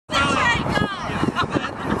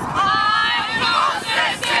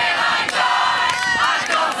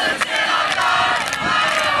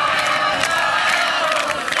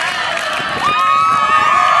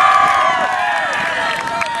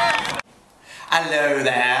Hello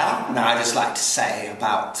there. Now I'd just like to say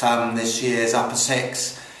about this year's Upper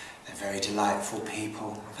Six, they're very delightful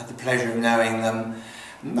people. I've had the pleasure of knowing them,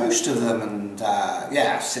 most of them, and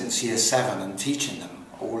yeah, since year 7 and teaching them,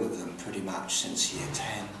 all of them pretty much since year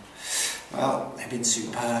 10. Well, they've been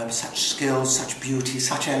superb, such skills, such beauty,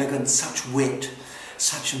 such elegance, such wit,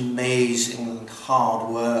 such amazing hard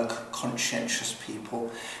work, conscientious people.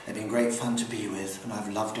 They've been great fun to be with, and I've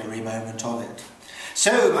loved every moment of it.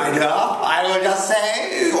 So, my dear, I will just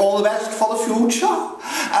say all the best for the future,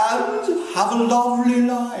 and have a lovely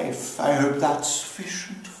life. I hope that's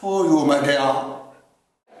sufficient for you, my dear.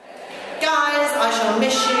 Guys, I shall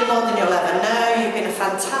miss you more than you'll ever know. You've been a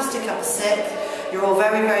fantastic Upper Sixth. You're all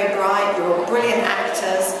very, very bright, you're all brilliant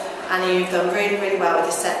actors, and you've done really, really well with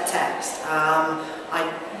your set text. I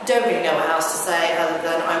don't really know what else to say other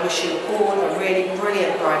than I wish you all a really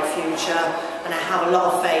brilliant, bright future, and I have a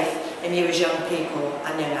lot of faith in you as young people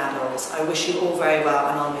and young adults. I wish you all very well,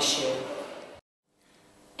 and I'll miss you.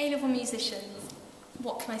 A-level musicians,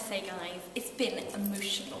 what can I say, guys? It's been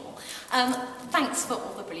emotional. Thanks for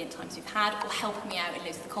all the brilliant times we've had, or helping me out in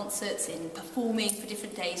loads of the concerts, in performing for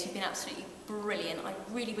different days. You've been absolutely brilliant. I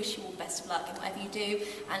really wish you all the best of luck in whatever you do.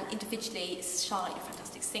 And individually, Charlotte, you're a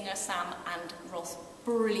fantastic singer, Sam and Ross,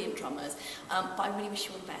 brilliant drummers. But I really wish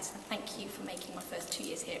you all the best. And thank you for making my first 2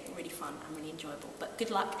 years here really fun and really enjoyable. But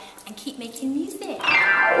good luck and keep making music.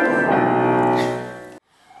 Hi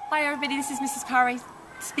everybody, this is Mrs. Parry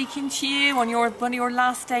speaking to you on one of your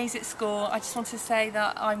last days at school. I just want to say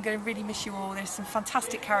that I'm going to really miss you all. There's some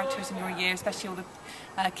fantastic characters in your year, especially all the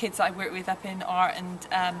kids that I work with up in art and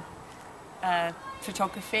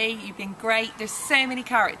photography. You've been great. There's so many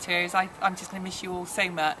characters. I'm just going to miss you all so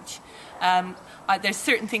much. There's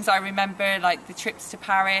certain things I remember, like the trips to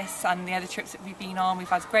Paris and the other trips that we've been on. We've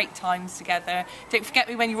had great times together. Don't forget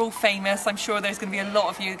me when you're all famous. I'm sure there's going to be a lot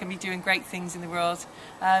of you who are going to be doing great things in the world.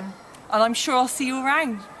 And I'm sure I'll see you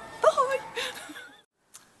around. Bye!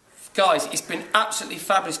 Guys, it's been absolutely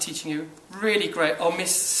fabulous teaching you. Really great. I'll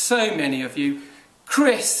miss so many of you.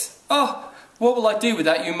 Chris, oh, what will I do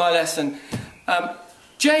without you in my lesson?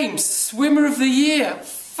 James, Swimmer of the Year.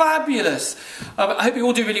 Fabulous. I hope you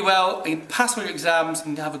all do really well, and pass all your exams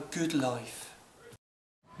and have a good life.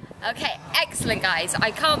 Okay, excellent guys.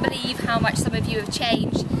 I can't believe how much some of you have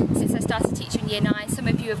changed since I started teaching Year 9. Some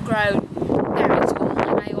of you have grown very tall,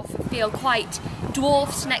 and I often feel quite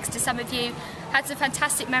dwarfed next to some of you. Had some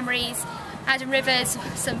fantastic memories. Adam Rivers,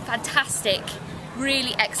 some fantastic,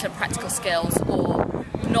 really excellent practical skills, or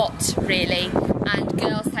not really. And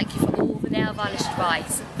girls, thank you for all the nail varnish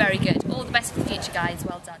advice. Very good. All the best for the future, guys.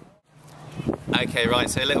 Well done. Okay, right,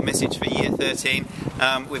 so a little message for year 13.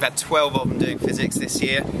 We've had 12 of them doing physics this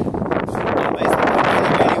year.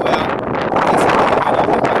 Really well.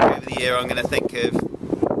 Over the year, I'm going to think of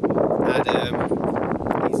Adam.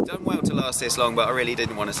 He's done well to last this long, but I really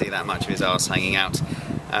didn't want to see that much of his arse hanging out.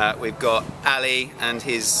 We've got Ali and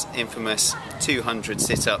his infamous 200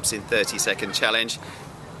 sit-ups in 30-second challenge.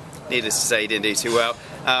 Needless to say, he didn't do too well.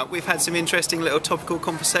 We've had some interesting little topical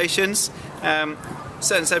conversations.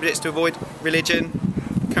 Certain subjects to avoid: religion,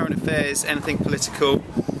 current affairs, anything political,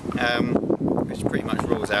 which pretty much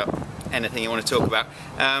rules out anything you want to talk about.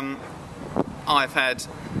 I've had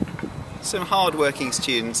some hard-working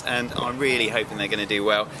students, and I'm really hoping they're going to do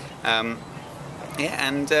well. Yeah,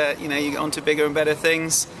 and you know, you get on to bigger and better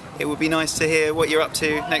things. It would be nice to hear what you're up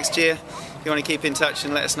to next year. If you want to keep in touch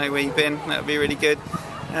and let us know where you've been, that would be really good.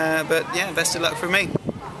 But yeah, best of luck from me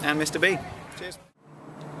and Mr. B. Cheers.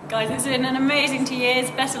 Guys, it's been an amazing 2 years.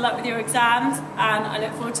 Best of luck with your exams, and I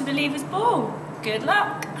look forward to the Leavers Ball. Good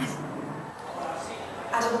luck.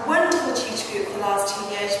 Had a wonderful tutor group for the last 2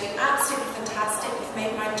 years. You've been absolutely fantastic. You've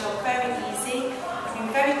made my job very easy. You've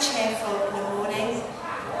been very cheerful in the morning.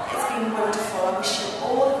 It's been wonderful. I wish you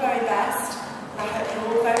all the very best, and I hope you're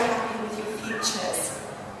all very happy with your futures.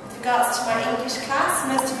 With regards to my English class,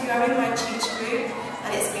 most of you are in my tutor group,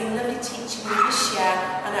 and it's been lovely teaching you this year,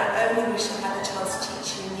 and I only wish I had the chance to teach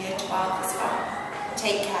you in year 12 as well.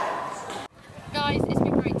 Take care. Guys, it's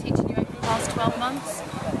been great teaching you over the last 12 months.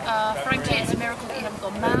 Frankly, it's a miracle that you haven't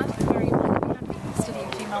gone mad. Very unlikely we have been studying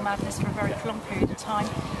female madness for a very long period of time.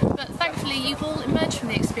 But thankfully, you've all emerged from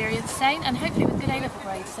the experience sane and hopefully with good A-level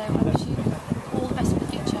grades. So I wish you all the best for the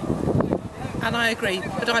future. And I agree,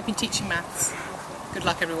 but I've been teaching maths. Good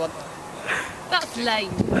luck, everyone. That's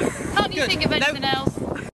lame. Can't you think of anything else?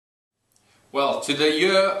 Well, to the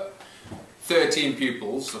year 13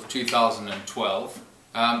 pupils of 2012,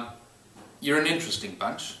 you're an interesting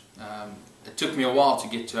bunch. It took me a while to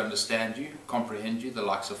get to understand you, comprehend you, the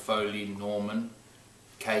likes of Foley, Norman,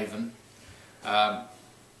 Caven.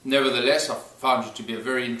 Nevertheless, I found you to be a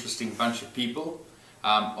very interesting bunch of people,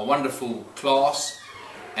 a wonderful class,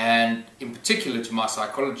 and in particular to my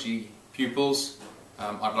psychology pupils,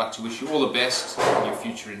 I'd like to wish you all the best in your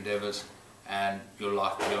future endeavours and your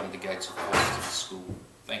life beyond the gates of Colston School.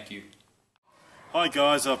 Thank you. Hi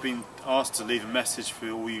guys, I've been asked to leave a message for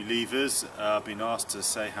all you leavers. I've been asked to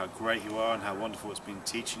say how great you are and how wonderful it's been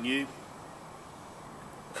teaching you.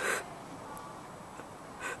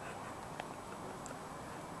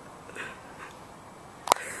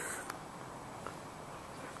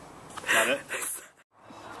 Is that it?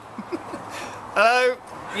 Hello,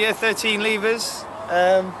 Year 13 leavers.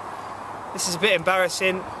 This is a bit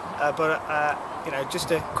embarrassing, but you know,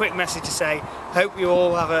 just a quick message to say, hope you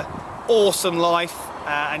all have an awesome life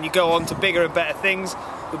and you go on to bigger and better things.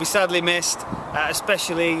 You'll be sadly missed,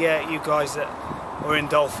 especially you guys that were in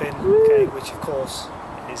Dolphin, okay, which of course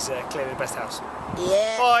is clearly the best house.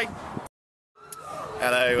 Yeah. Bye.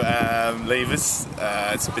 Hello, leavers.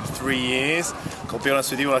 It's been 3 years. I'll be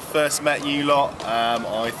honest with you, when I first met you lot,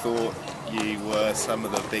 I thought you were some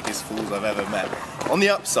of the biggest fools I've ever met. On the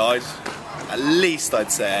upside, at least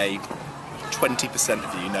I'd say 20%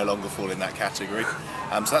 of you no longer fall in that category.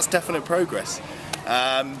 So that's definite progress.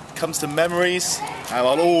 Comes to memories,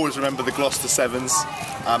 I'll always remember the Gloucester Sevens,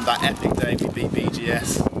 that epic day we beat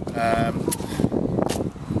BGS.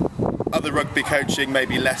 Other rugby coaching,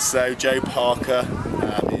 maybe less so. Joe Parker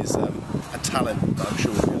is a talent that I'm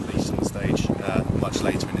sure will be unleashed on the stage much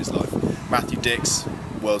later in his life. Matthew Dix,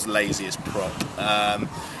 world's laziest prop.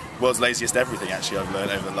 World's laziest everything, actually, I've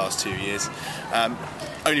learned over the last 2 years.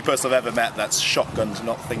 Only person I've ever met that's shotgunned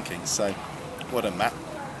not thinking, so well done, Matt.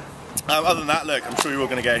 Other than that, look, I'm sure you're all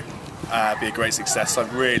going to go be a great success.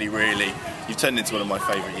 I've really, you've turned into one of my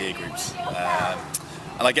favourite year groups.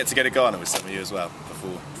 And I get to go to Ghana with some of you as well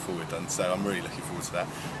before we're done, so I'm really looking forward to that.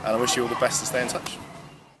 And I wish you all the best to stay in touch.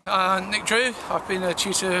 Nick Drew, I've been a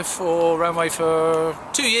tutor for Runway for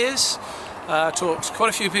 2 years. Taught quite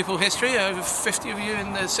a few people history, over 50 of you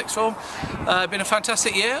in the sixth form. Been a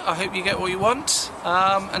fantastic year. I hope you get what you want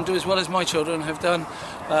and do as well as my children have done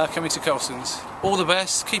coming to Colston's. All the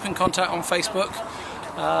best, keep in contact on Facebook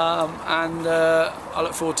and I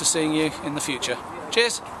look forward to seeing you in the future.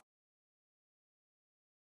 Cheers!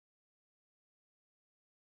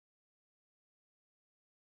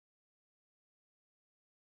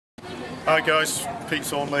 Hi guys, Pete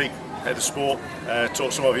Thornley, Head of Sport.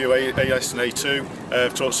 Taught some of you AS and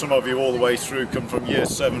A2, taught some of you all the way through, come from year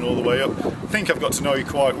 7 all the way up. I think I've got to know you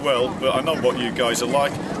quite well, but I know what you guys are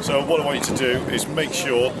like, so what I want you to do is make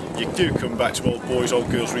sure you do come back to old boys, old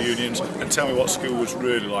girls reunions and tell me what school was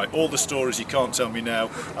really like. All the stories you can't tell me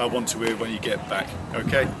now, I want to hear when you get back.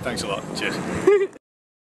 Okay, thanks a lot, cheers.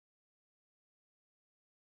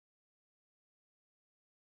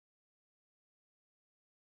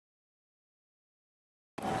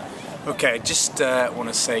 Okay, just want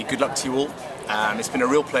to say good luck to you all. It's been a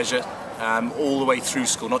real pleasure all the way through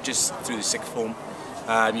school, not just through the sixth form.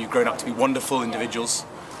 You've grown up to be wonderful individuals.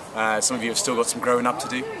 Some of you have still got some growing up to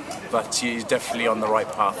do, but you're definitely on the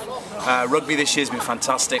right path. Rugby this year has been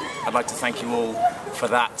fantastic. I'd like to thank you all for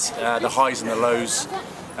that. The highs and the lows.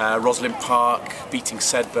 Rosalind Park, beating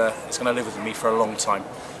Sedbergh, it's going to live with me for a long time.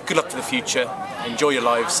 Good luck for the future, enjoy your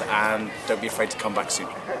lives and don't be afraid to come back soon.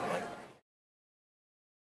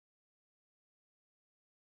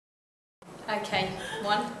 Okay,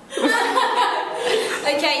 one.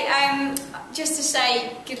 Okay, just to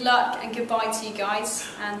say good luck and goodbye to you guys,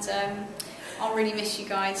 and I'll really miss you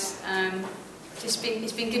guys. It's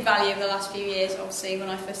been good value over the last few years. Obviously, when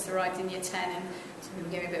I first arrived in year 10, and some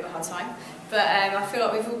people gave me a bit of a hard time, but I feel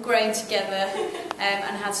like we've all grown together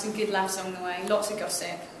and had some good laughs along the way. Lots of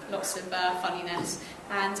gossip, lots of funniness.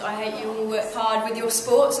 And I hope you all work hard with your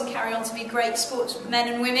sports and carry on to be great sportsmen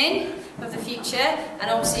and women of the future.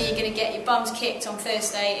 And obviously you're going to get your bums kicked on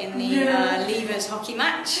Thursday in the Leavers hockey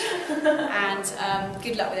match. And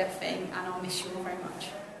good luck with everything, and I'll miss you all very much.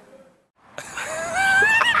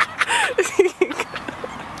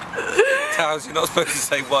 Towers, you're not supposed to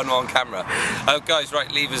say one on camera. Guys, right,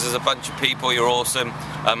 Leavers as a bunch of people, you're awesome.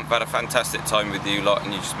 I've had a fantastic time with you lot,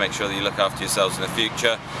 and you just make sure that you look after yourselves in the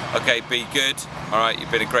future. Okay, be good. Alright,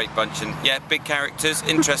 you've been a great bunch, and yeah, big characters,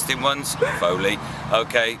 interesting ones, Foley.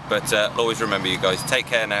 Okay, but always remember you guys. Take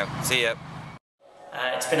care now. See ya.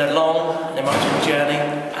 It's been a long and emotional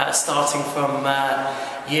journey, starting from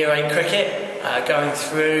year 8 cricket, going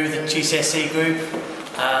through the GCSE group,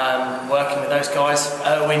 working with those guys,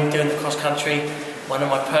 Owen doing the cross country, one of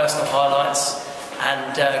my personal highlights,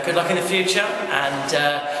 and good luck in the future, and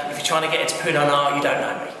if you're trying to get into Punana, you don't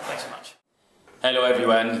know me. Thanks so much. Hello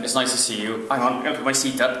everyone, it's nice to see you. Hang on, I'm going to put my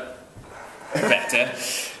seat up. better.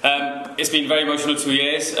 It's been very emotional 2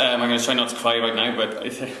 years. I'm going to try not to cry right now, but I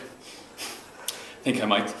think I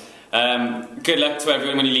might. Good luck to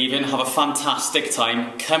everyone when you're leaving. Have a fantastic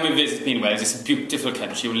time. Come and visit me in Wales. It's a beautiful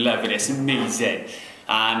country. You'll love it. It's amazing.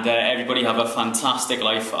 And everybody have a fantastic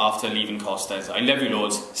life after leaving Colston. I love you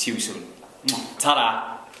loads. See you soon.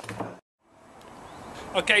 Ta-da!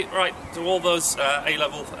 Okay, right, to all those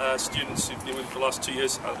A-level students who've been with me for the last 2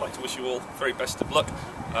 years, I'd like to wish you all very best of luck,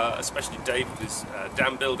 especially Dave with his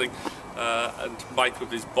dam building, and Mike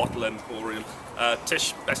with his bottle emporium.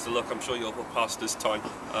 Tish, best of luck. I'm sure you'll pass this time,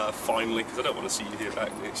 finally, because I don't want to see you here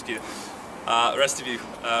back next year. The rest of you,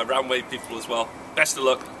 Roundway people as well, best of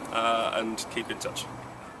luck, and keep in touch.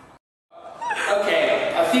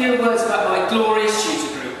 Okay, a few words about my glorious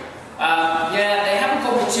tutor group. Yeah, they haven't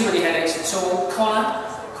got me too many headaches at all.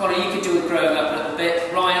 Connor, you could do with growing up a little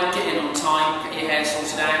bit. Ryan, get in on time, get your hair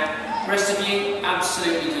sorted out. The rest of you,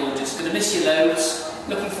 absolutely gorgeous. Going to miss you loads.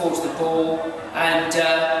 Looking forward to the ball, and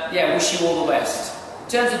yeah, wish you all the best. In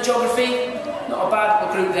terms of geography, not a bad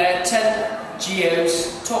little group there. 10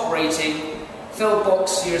 geos, top rating. Phil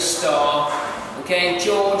Box, you're a star. Okay,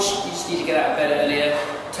 George, you just need to get out of bed earlier.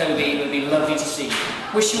 Toby, it would be lovely to see you.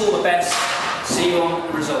 Wish you all the best. See you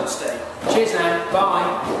on the results day. Cheers now. Bye.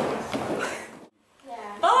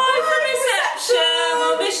 Bye from reception.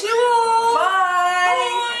 We'll miss you all.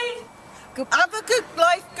 Bye. Have a good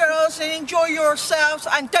life, girls, and enjoy yourselves,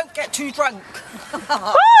 and don't get too drunk. Goodbye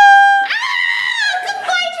to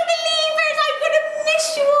the leavers. I'm going to miss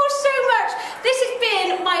you all so much. This has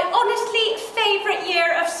been my honestly favourite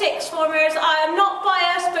year of sixth formers. I am not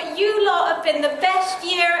biased, but you lot have been the best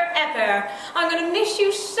year ever. I'm going to miss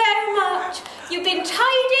you so much. You've been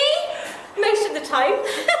tidy most of the time.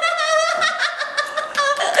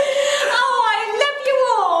 Oh, I love you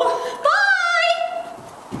all. Bye.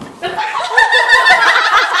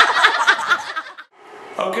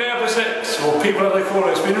 Okay, upper six, or people as they call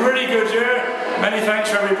it. It's been a really good year. Many thanks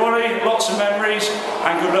for everybody, lots of memories,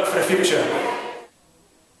 and good luck for the future.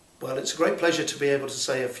 Well, it's a great pleasure to be able to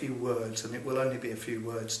say a few words, and it will only be a few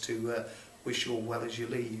words to wish you all well as you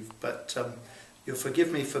leave. But you'll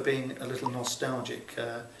forgive me for being a little nostalgic.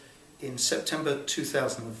 In September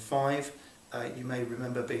 2005, you may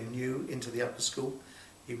remember being new into the upper school.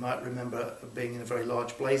 You might remember being in a very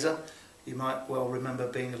large blazer. You might well remember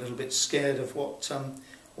being a little bit scared of what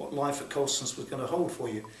life at Colston's was going to hold for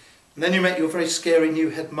you. And then you met your very scary new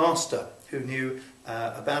headmaster, who knew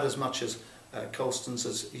about as much as Colston's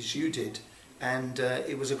as you did. And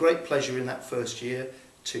it was a great pleasure in that first year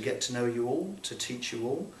to get to know you all, to teach you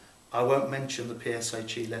all. I won't mention the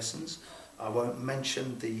PSHE lessons. I won't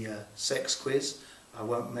mention the sex quiz. I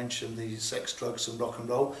won't mention the sex, drugs and rock and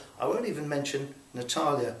roll. I won't even mention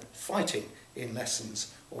Natalia fighting in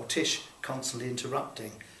lessons or Tish constantly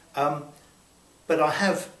interrupting. But I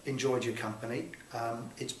have enjoyed your company.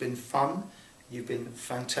 It's been fun. You've been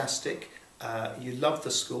fantastic. You love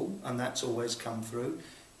the school, and that's always come through.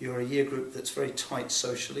 You're a year group that's very tight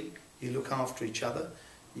socially. You look after each other.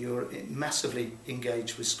 You're massively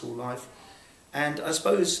engaged with school life. And I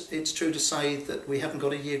suppose it's true to say that we haven't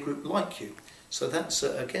got a year group like you. So that's,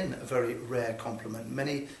 again, a very rare compliment.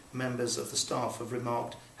 Many members of the staff have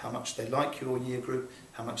remarked how much they like your year group,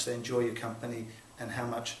 how much they enjoy your company, and how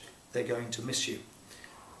much they're going to miss you.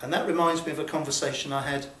 And that reminds me of a conversation I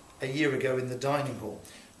had a year ago in the dining hall,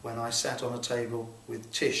 when I sat on a table with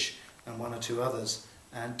Tish and one or two others.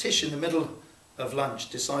 And Tish, in the middle of lunch,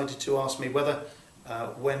 decided to ask me whether,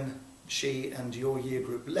 when she and your year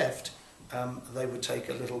group left, they would take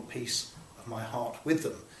a little piece of my heart with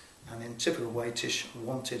them. And in typical way, Tish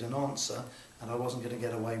wanted an answer, and I wasn't going to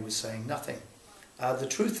get away with saying nothing. The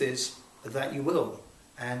truth is that you will,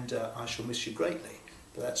 and I shall miss you greatly.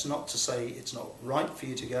 But that's not to say it's not right for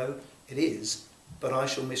you to go. It is, but I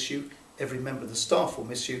shall miss you. Every member of the staff will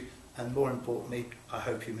miss you, and more importantly, I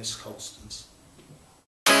hope you miss Colston's.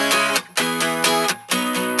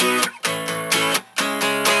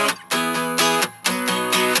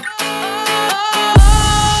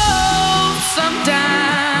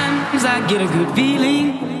 Sometimes I get a good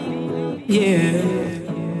feeling, yeah.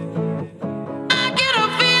 I get a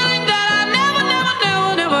feeling that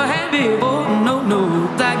I never had before. No,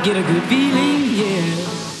 I get a good feeling, yeah.